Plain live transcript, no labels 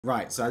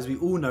Right, so as we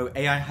all know,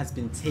 AI has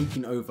been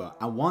taking over,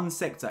 and one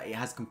sector it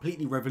has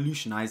completely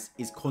revolutionized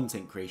is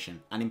content creation,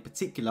 and in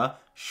particular,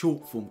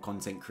 short form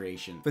content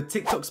creation. For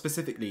TikTok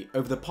specifically,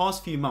 over the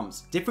past few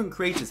months, different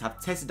creators have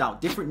tested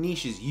out different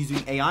niches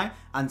using AI,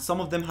 and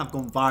some of them have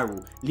gone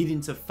viral, leading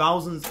to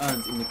thousands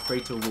earned in the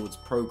Creator Awards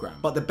program.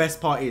 But the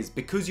best part is,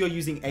 because you're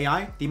using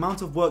AI, the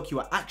amount of work you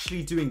are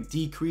actually doing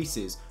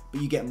decreases, but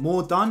you get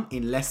more done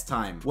in less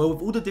time. Well,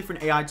 with all the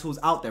different AI tools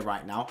out there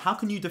right now, how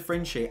can you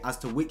differentiate as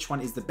to which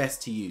one is the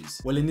best to use?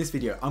 Well, in this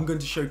video, I'm going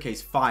to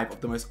showcase 5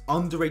 of the most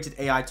underrated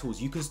AI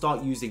tools you can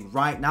start using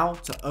right now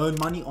to earn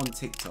money on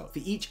TikTok. For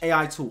each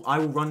AI tool, I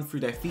will run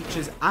through their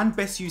features and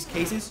best use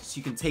cases so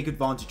you can take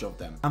advantage of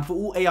them. And for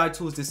all AI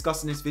tools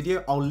discussed in this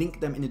video, I'll link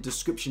them in the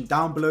description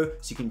down below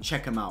so you can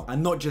check them out.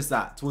 And not just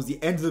that, towards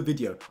the end of the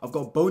video, I've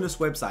got a bonus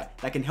website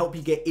that can help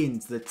you get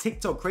into the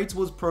TikTok Creator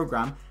Awards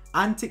program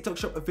and TikTok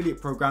Shop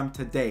affiliate program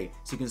today,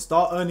 so you can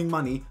start earning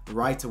money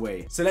right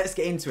away. So let's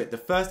get into it. The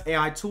first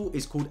AI tool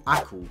is called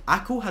Ackle.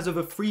 Ackle has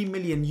over 3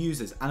 million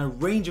users and a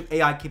range of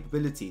AI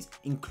capabilities,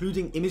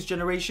 including image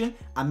generation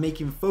and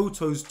making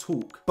photos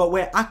talk. But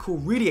where Ackle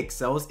really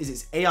excels is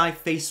its AI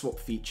face swap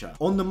feature.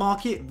 On the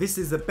market, this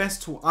is the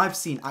best tool I've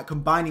seen at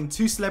combining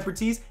 2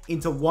 celebrities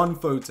into one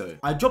photo.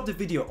 I dropped a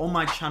video on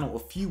my channel a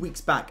few weeks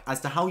back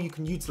as to how you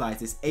can utilize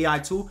this AI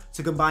tool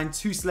to combine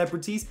 2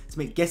 celebrities to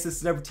make guess a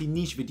celebrity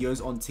niche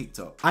videos on TikTok.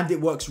 And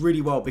it works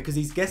really well because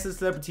these guest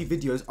celebrity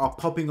videos are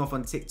popping off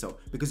on TikTok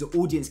because the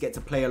audience get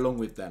to play along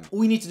with them.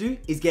 All you need to do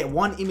is get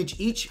 1 image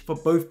each for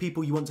both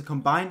people you want to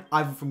combine,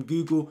 either from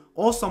Google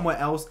or somewhere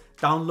else,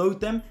 download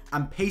them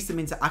and paste them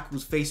into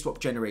Ackle's face swap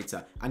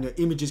generator, and your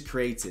image is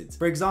created.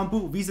 For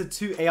example, these are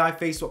 2 AI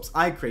face swaps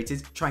I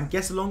created. Try and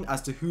guess along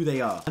as to who they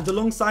are. And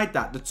alongside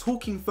that, the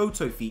talking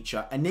photo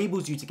feature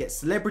enables you to get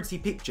celebrity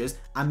pictures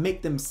and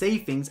make them say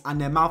things and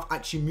their mouth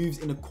actually moves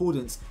in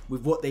accordance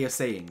with what they are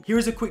saying. Here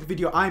is a quick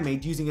video I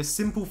made using a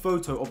simple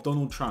photo of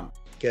Donald Trump.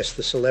 Guess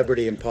the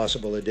Celebrity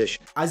Impossible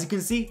edition. As you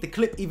can see, the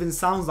clip even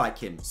sounds like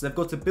him, so they've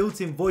got a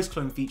built-in voice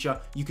clone feature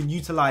you can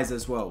utilize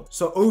as well.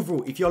 So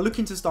overall, if you're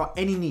looking to start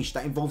any niche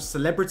that involves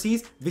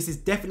celebrities, this is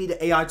definitely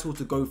the AI tool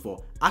to go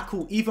for.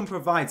 Ackle even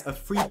provides a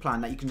free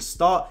plan that you can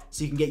start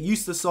so you can get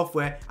used to the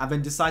software and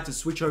then decide to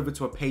switch over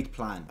to a paid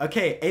plan.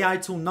 Okay, AI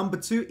tool number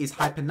 2 is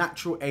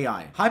Hypernatural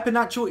AI.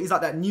 Hypernatural is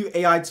like that new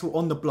AI tool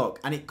on the block,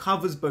 and it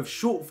covers both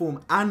short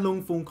form and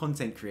long form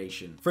content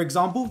creation. For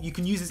example, you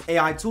can use this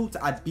AI tool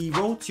to add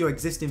B-roll to your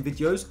existing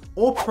videos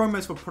or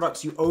promos for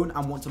products you own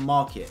and want to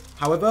market.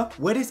 However,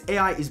 where this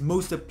AI is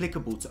most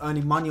applicable to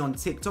earning money on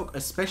TikTok,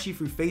 especially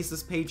through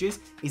faceless pages,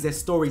 is their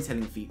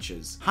storytelling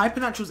features.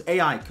 Hypernatural's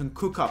AI can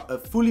cook up a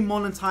fully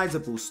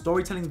monetizable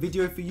storytelling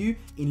video for you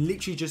in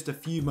literally just a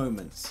few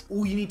moments.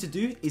 All you need to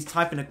do is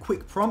type in a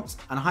quick prompt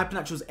and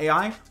Hypernatural's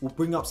AI will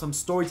bring up some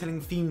storytelling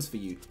themes for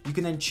you. You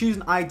can then choose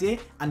an idea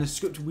and the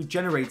script will be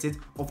generated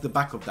off the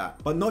back of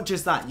that. But not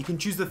just that, you can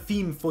choose the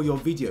theme for your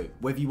video,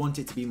 whether you want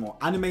it to be more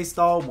anime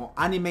style, more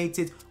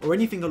animated, or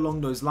anything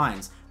along those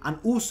lines. And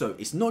also,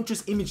 it's not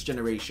just image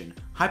generation.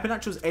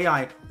 Hypernatural's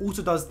AI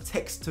also does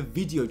text to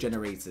video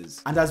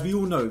generators. And as we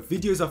all know,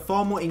 videos are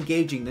far more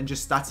engaging than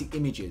just static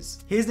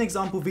images. Here's an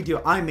example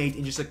video I made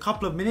in just a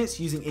couple of minutes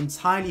using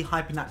entirely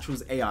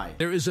Hypernatural's AI.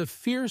 There is a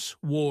fierce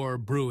war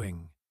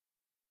brewing.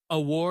 A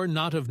war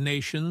not of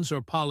nations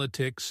or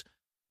politics,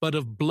 but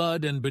of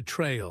blood and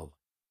betrayal.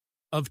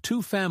 Of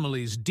 2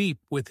 families deep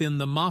within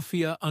the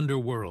mafia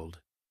underworld.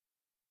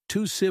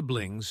 2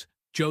 siblings,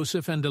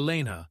 Joseph and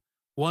Elena,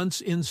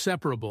 once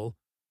inseparable,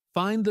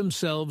 find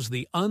themselves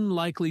the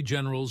unlikely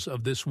generals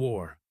of this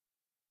war.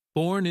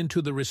 Born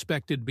into the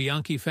respected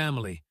Bianchi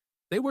family,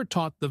 they were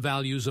taught the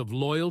values of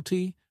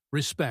loyalty,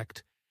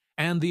 respect,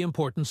 and the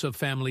importance of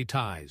family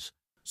ties.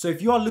 So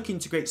if you are looking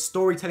to create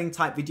storytelling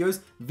type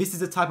videos, this is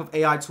the type of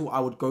AI tool I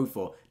would go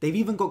for. They've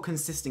even got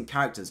consistent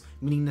characters,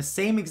 meaning the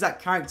same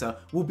exact character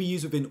will be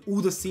used within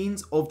all the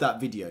scenes of that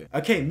video.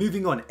 Okay,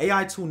 moving on.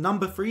 AI tool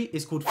number 3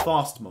 is called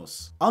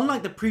Fastmoss.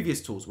 Unlike the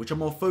previous tools, which are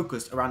more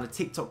focused around the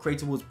TikTok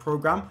Creator Awards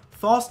program,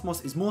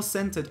 Fastmoss is more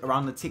centered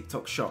around the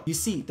TikTok Shop. You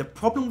see, the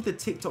problem with the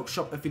TikTok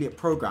Shop affiliate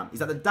program is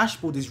that the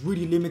dashboard is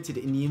really limited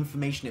in the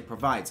information it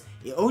provides.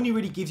 It only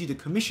really gives you the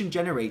commission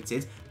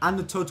generated and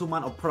the total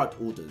amount of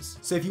product orders.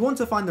 So if you want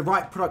to find the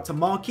right product to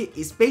market,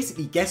 it's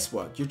basically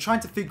guesswork. You're trying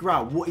to figure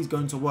out what is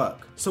going to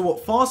work. So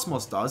what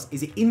Fastmoss does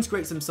is it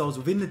integrates themselves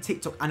within the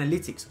TikTok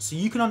analytics so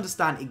you can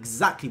understand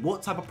exactly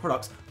what type of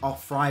products are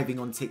thriving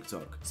on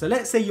TikTok. So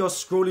let's say you're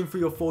scrolling through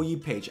your For You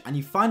page and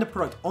you find a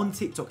product on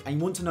TikTok and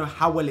you want to know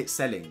how well it's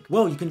selling.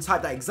 Well, you can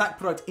type that exact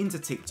product into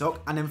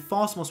TikTok and then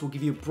Fastmoss will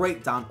give you a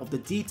breakdown of the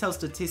detailed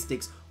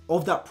statistics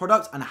of that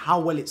product and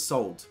how well it's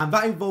sold. And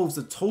that involves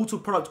the total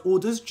product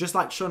orders, just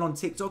like shown on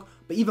TikTok,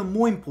 but even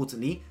more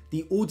importantly,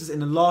 the orders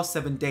in the last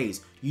 7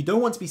 days. You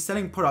don't want to be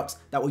selling products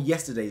that were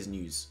yesterday's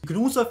news. You can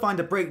also find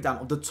a breakdown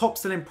of the top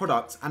selling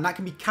products, and that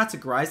can be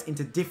categorized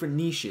into different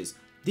niches.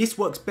 This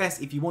works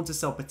best if you want to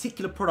sell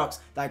particular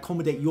products that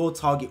accommodate your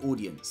target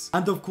audience.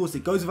 And of course,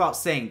 it goes without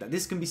saying that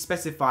this can be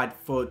specified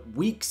for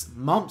weeks,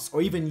 months,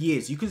 or even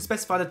years. You can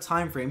specify the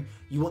time frame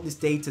you want this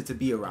data to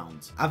be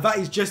around. And that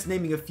is just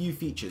naming a few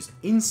features.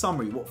 In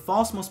summary, what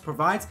Fastmost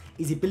provides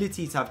is the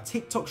ability to have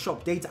TikTok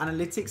Shop data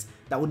analytics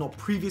that would not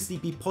previously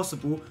be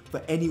possible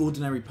for any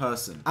ordinary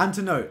person. And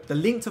to note, the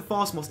link to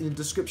Fastmost in the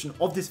description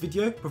of this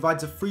video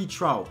provides a free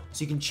trial,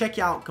 so you can check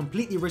it out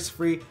completely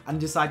risk-free and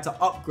decide to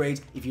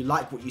upgrade if you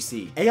like what you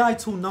see. AI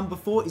tool number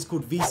 4 is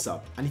called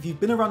VSub, and if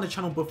you've been around the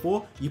channel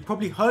before, you've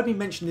probably heard me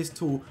mention this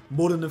tool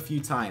more than a few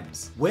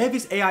times. Where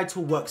this AI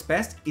tool works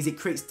best is it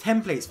creates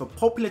templates for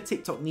popular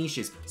TikTok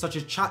niches such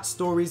as chat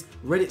stories,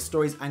 Reddit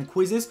stories, and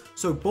quizzes,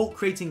 so bulk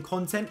creating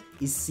content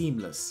is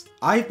seamless.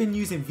 I've been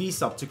using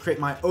VSub to create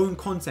my own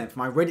content for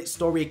my Reddit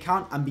story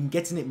account and been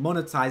getting it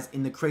monetized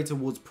in the Creator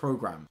Awards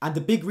program. And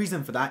the big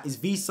reason for that is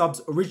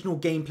VSub's original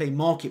gameplay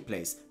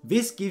marketplace.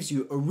 This gives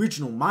you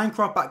original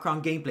Minecraft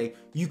background gameplay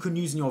you can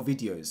use in your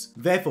videos.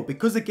 Therefore,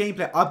 because the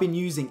gameplay I've been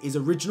using is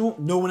original,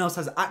 no one else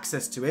has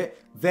access to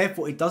it.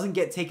 Therefore, it doesn't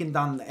get taken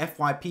down in the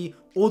FYP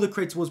or the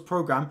Creator Awards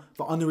program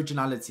for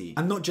unoriginality.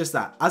 And not just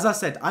that, as I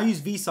said, I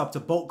use VSub to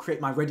bulk create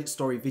my Reddit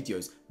story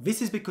videos.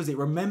 This is because it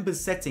remembers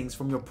settings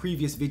from your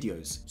previous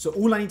videos. So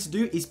all I need to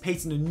do is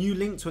paste in a new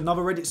link to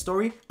another Reddit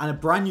story and a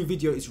brand new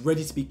video is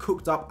ready to be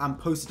cooked up and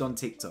posted on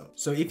TikTok.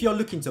 So if you're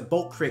looking to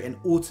bulk create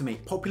and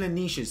automate popular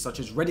niches such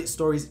as Reddit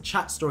stories,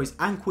 chat stories,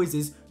 and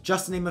quizzes,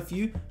 just to name a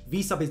few,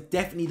 VSub is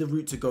definitely the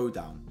route to go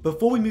down.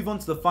 Before we move on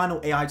to the final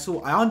AI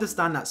tool, I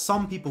understand that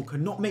some people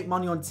cannot make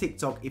money on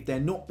TikTok if they're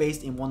not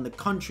based in one of the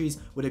countries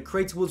where the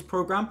Creator Awards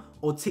program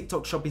or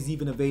TikTok Shop is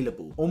even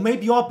available. Or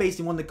maybe you are based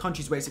in one of the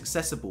countries where it's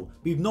accessible,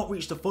 but you've not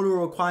reached the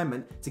follower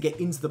requirement to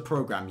get into the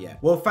program yet.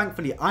 Well,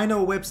 thankfully, I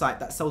know a website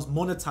that sells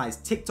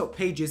monetized TikTok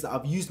pages that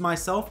I've used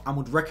myself and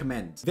would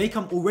recommend. They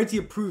come already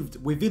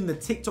approved within the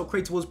TikTok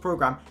Creator Awards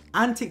program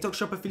and TikTok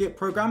Shop affiliate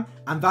program,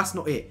 and that's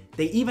not it.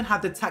 They even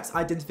have the tax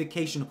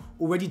identification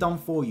already done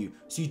for you,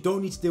 so you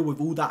don't need to deal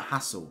with all that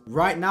hassle.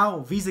 Right now,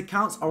 these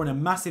accounts are on a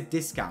massive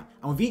discount,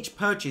 and with each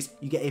purchase,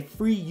 you get a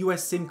free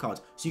US SIM card,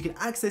 so you can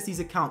access these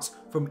accounts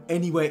from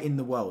anywhere in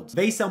the world.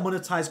 They sell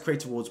monetized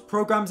Creator Awards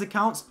programs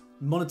accounts,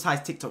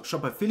 monetized TikTok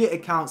Shop affiliate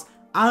accounts,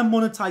 and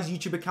monetize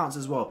YouTube accounts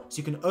as well, so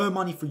you can earn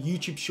money through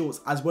YouTube Shorts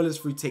as well as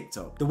through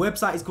TikTok. The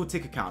website is called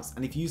Tick Accounts,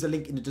 and if you use a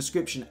link in the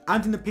description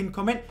and in the pinned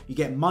comment, you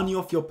get money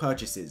off your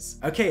purchases.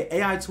 Okay,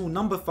 AI tool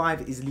number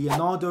 5 is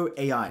Leonardo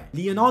AI.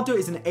 Leonardo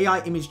is an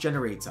AI image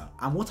generator,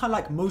 and what I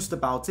like most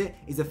about it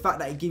is the fact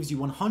that it gives you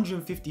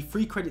 150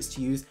 free credits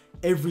to use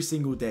every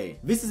single day.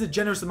 This is a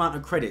generous amount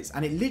of credits,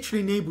 and it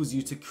literally enables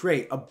you to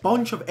create a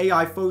bunch of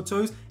AI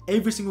photos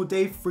every single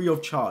day free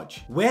of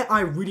charge. Where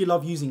I really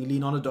love using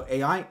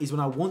Leonardo.ai is when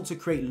I want to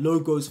create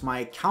logos for my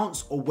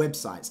accounts or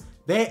websites.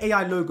 Their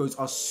AI logos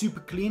are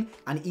super clean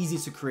and easy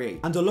to create.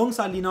 And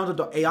alongside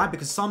Leonardo.ai,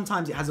 because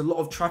sometimes it has a lot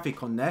of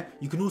traffic on there,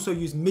 you can also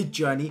use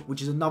Midjourney,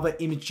 which is another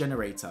image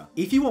generator.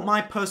 If you want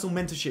my personal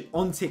mentorship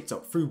on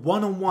TikTok through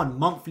one-on-one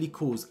monthly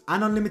calls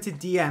and unlimited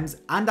DMs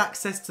and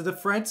access to the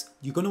threads,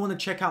 you're going to want to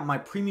check out my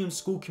premium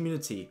school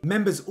community.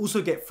 Members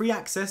also get free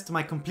access to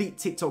my complete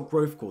TikTok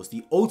growth course,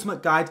 the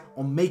ultimate guide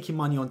on making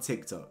money on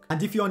TikTok.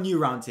 And if you're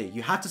new around here,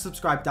 you have to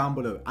subscribe down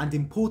below, and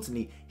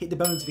importantly, hit the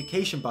bell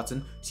notification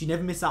button so you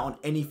never miss out on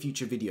any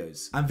future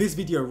videos. And this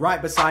video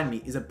right beside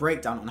me is a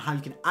breakdown on how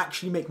you can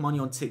actually make money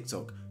on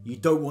TikTok. You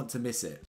don't want to miss it.